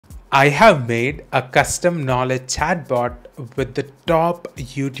I have made a custom knowledge chatbot with the top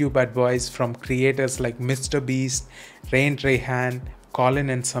YouTube advice from creators like Mr. Beast, Trahan, Colin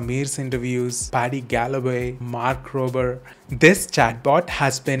and Samir's interviews, Paddy Galloway, Mark Rober. This chatbot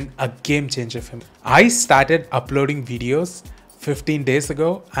has been a game changer for me. I started uploading videos 15 days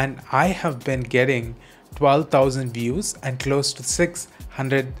ago and I have been getting 12,000 views and close to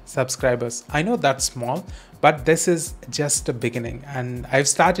 600 subscribers. I know that's small, but this is just a beginning, and I've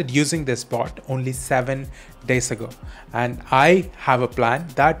started using this bot only 7 days ago, and I have a plan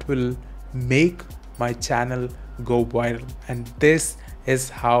that will make my channel go viral, and this is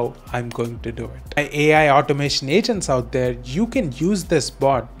how I'm going to do it. My AI automation agents out there, you can use this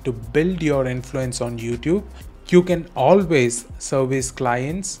bot to build your influence on YouTube. You can always service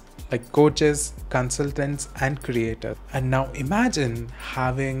clients like coaches, consultants, and creators. And now imagine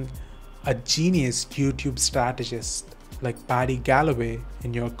having a genius YouTube strategist like Paddy Galloway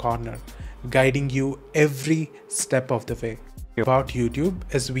in your corner, guiding you every step of the way. About YouTube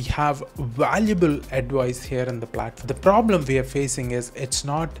is we have valuable advice here in the platform. The problem we are facing is it's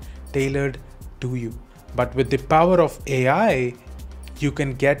not tailored to you. But with the power of AI, you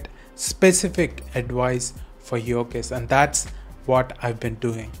can get specific advice for your case, and that's what I've been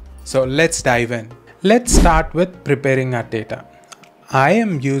doing. So let's dive in. Let's start with preparing our data. I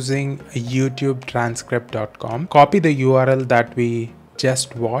am using YouTubetranscript.com. Copy the URL that we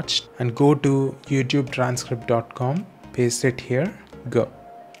just watched and go to YouTubetranscript.com. Paste it here. Go.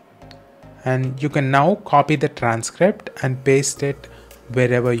 And you can now copy the transcript and paste it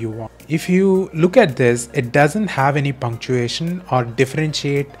wherever you want. If you look at this, it doesn't have any punctuation or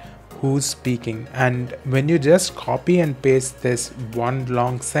differentiate who's speaking, and when you just copy and paste this one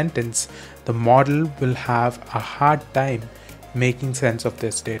long sentence, the model will have a hard time making sense of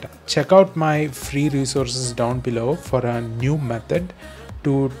this data. Check out my free resources down below for a new method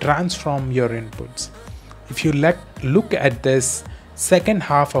to transform your inputs. If you look at this second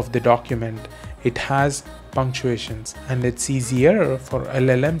half of the document, it has punctuations, and it's easier for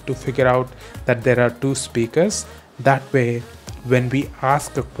LLM to figure out that there are two speakers. That way, when we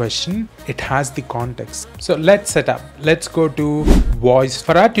ask a question, it has the context. So let's set up. Let's go to voice.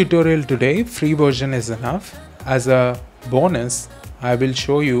 For our tutorial today, free version is enough. As a bonus, I will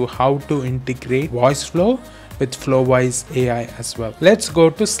show you how to integrate Voiceflow with FlowiseAI as well. Let's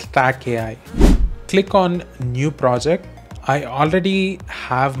go to StackAI. Click on new project. I already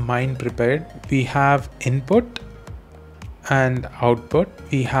have mine prepared. We have input and output.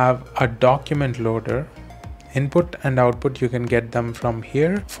 We have a document loader. Input and output, you can get them from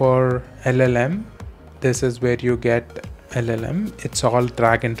here. For LLM, this is where you get LLM. It's all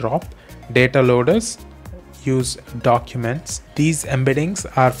drag and drop. Data loaders use documents. These embeddings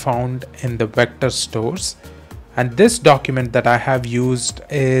are found in the vector stores. And this document that I have used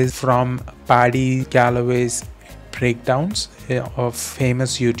is from Paddy Galloway's breakdowns of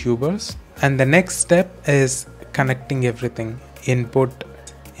famous YouTubers. And the next step is connecting everything. Input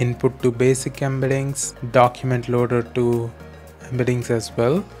to basic embeddings, document loader to embeddings as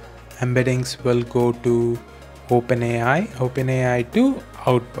well. Embeddings will go to OpenAI to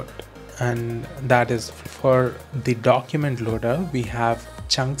output. And that is for the document loader. We have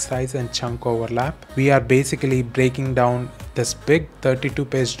chunk size and chunk overlap. We are basically breaking down this big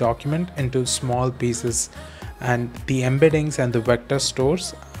 32-page document into small pieces, and the embeddings and the vector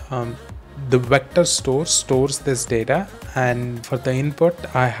stores. The vector store stores this data, and for the input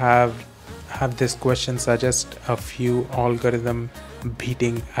I have this question suggest a few algorithm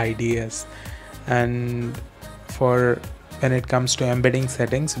beating ideas. And for when it comes to embedding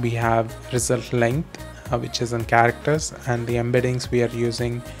settings, we have result length, which is in characters, and the embeddings we are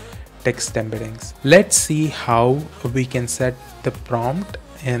using text embeddings. Let's see how we can set the prompt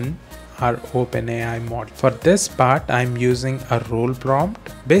in our OpenAI model. For this part, I'm using a role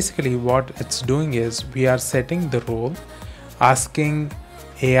prompt. Basically what it's doing is we are setting the role, asking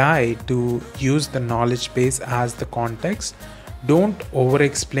AI to use the knowledge base as the context. Don't over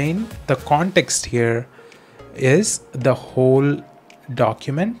explain. The context here is the whole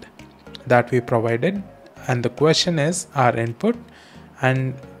document that we provided, and the question is our input,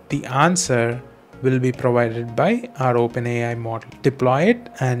 and the answer will be provided by our OpenAI model. Deploy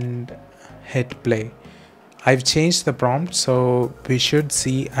it and hit play. I've changed the prompt, so we should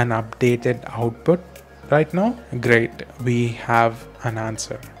see an updated output right now. Great, we have an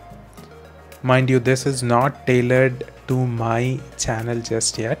answer. Mind you, this is not tailored to my channel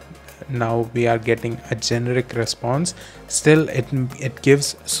just yet. Now we are getting a generic response. Still, it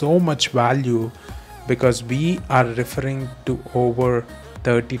gives so much value because we are referring to over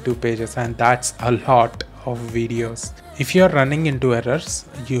 32 pages, and that's a lot of videos. If you're running into errors,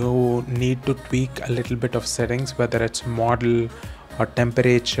 you need to tweak a little bit of settings, whether it's model or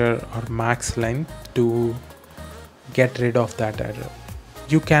temperature or max length, to get rid of that error.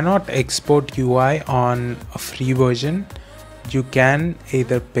 You cannot export UI on a free version. You can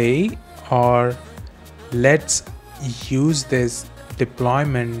either pay, or let's use this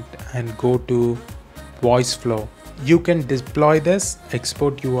deployment and go to Voiceflow. You can deploy this,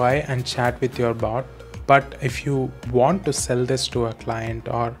 export UI and chat with your bot. But if you want to sell this to a client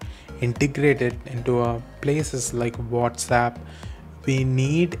or integrate it into places like WhatsApp, we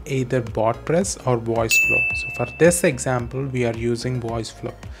need either BotPress or Voiceflow. So for this example, we are using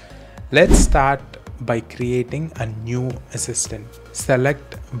Voiceflow. Let's start by creating a new assistant.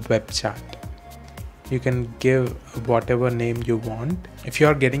 Select web chat. You can give whatever name you want. If you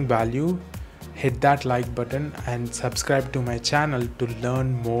are getting value, hit that like button and subscribe to my channel to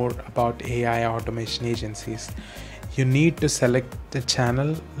learn more about AI automation agencies. You need to select the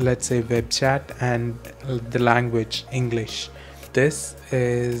channel, let's say web chat, and the language English. This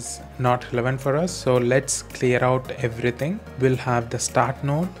is not relevant for us, so let's clear out everything. We'll have the start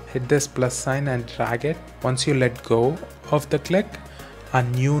node, hit this plus sign and drag it. Once you let go of the click, a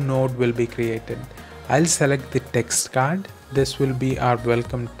new node will be created. I'll select the text card. This will be our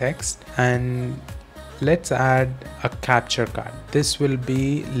welcome text, and let's add a capture card. This will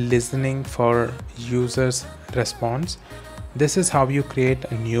be listening for users' response. This is how you create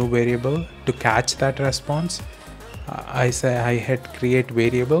a new variable to catch that response. I hit create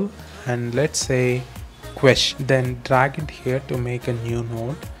variable, and let's say question, then drag it here to make a new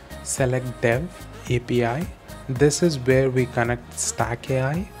node. Select dev API. This is where we connect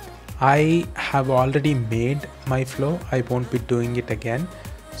StackAI. I have already made my flow. I won't be doing it again.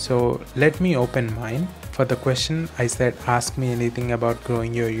 So let me open mine. For the question, I said ask me anything about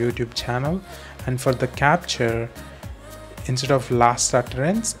growing your YouTube channel, and for the capture, instead of last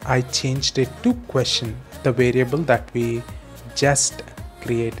utterance, I changed it to question, the variable that we just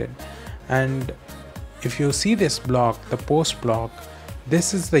created. And if you see this block, the post block,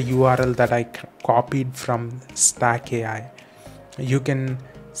 this is the URL that I copied from StackAI. You can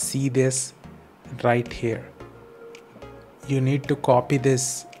see this right here. You need to copy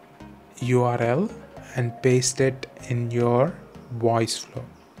this URL and paste it in your Voiceflow.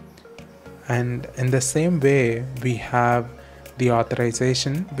 And in the same way, we have the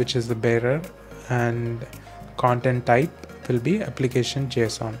authorization, which is the bearer, and content type will be application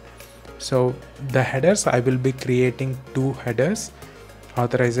JSON. So the headers, I will be creating two headers,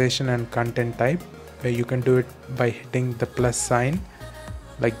 authorization and content type, where you can do it by hitting the plus sign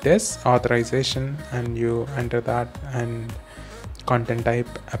like this, authorization, and you enter that, and content type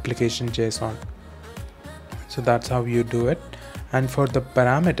application JSON. So that's how you do it. And for the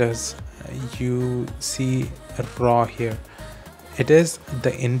parameters, you see raw here. It is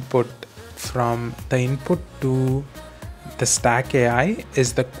the input. From the input to the StackAI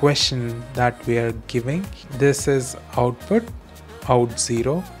is the question that we are giving. This is output, out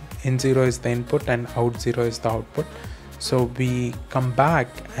 0. In 0 is the input and out 0 is the output. So we come back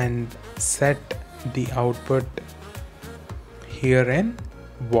and set the output here in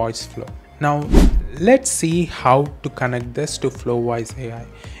Voiceflow. Now let's see how to connect this to FlowiseAI.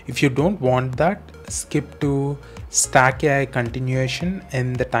 If you don't want that, skip to StackAI continuation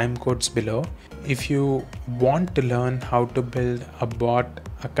in the timecodes below. If you want to learn how to build a bot,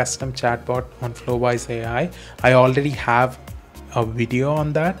 a custom chatbot on FlowiseAI, I already have a video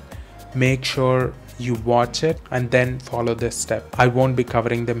on that. Make sure you watch it and then follow this step. I won't be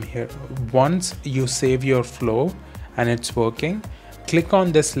covering them here. Once you save your flow and it's working, click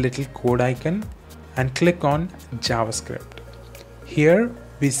on this little code icon and click on JavaScript. Here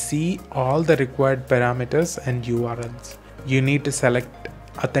we see all the required parameters and URLs. You need to select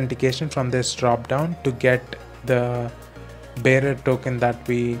authentication from this drop down to get the bearer token that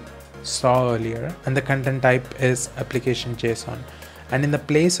we saw earlier, and the content type is application JSON. And in the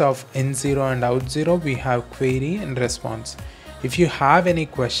place of in 0 and out 0, we have query and response. If you have any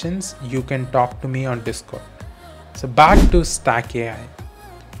questions, you can talk to me on Discord. So back to StackAI.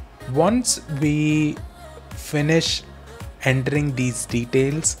 Once we finish entering these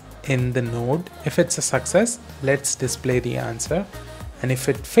details in the node, if it's a success, let's display the answer. And if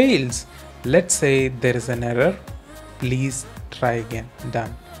it fails, let's say there is an error, please try again.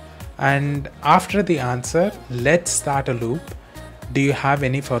 Done. And after the answer, let's start a loop. Do you have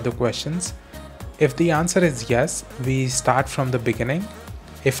any further questions? If the answer is yes, we start from the beginning.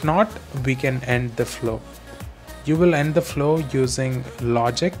 If not, we can end the flow. You will end the flow using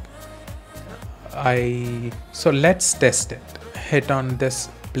logic. So let's test it. Hit on this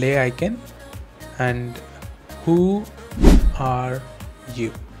play icon and Who are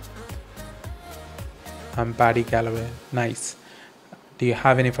you? I'm Paddy Galloway. Nice. Do you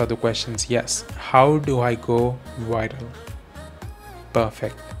have any further questions? Yes. How do I go viral?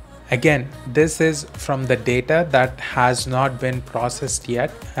 Perfect. Again, this is from the data that has not been processed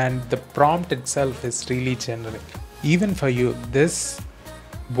yet, and the prompt itself is really generic. Even for you,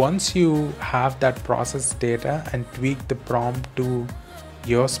 once you have that processed data and tweak the prompt to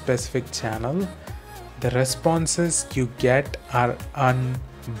your specific channel, the responses you get are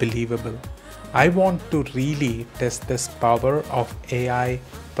unbelievable. I want to really test this power of AI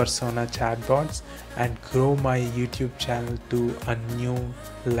persona chatbots and grow my YouTube channel to a new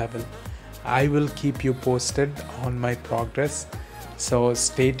level. I will keep you posted on my progress, so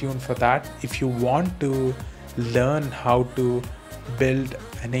stay tuned for that. If you want to learn how to build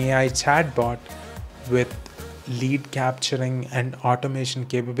an AI chatbot with lead capturing and automation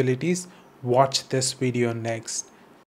capabilities, watch this video next.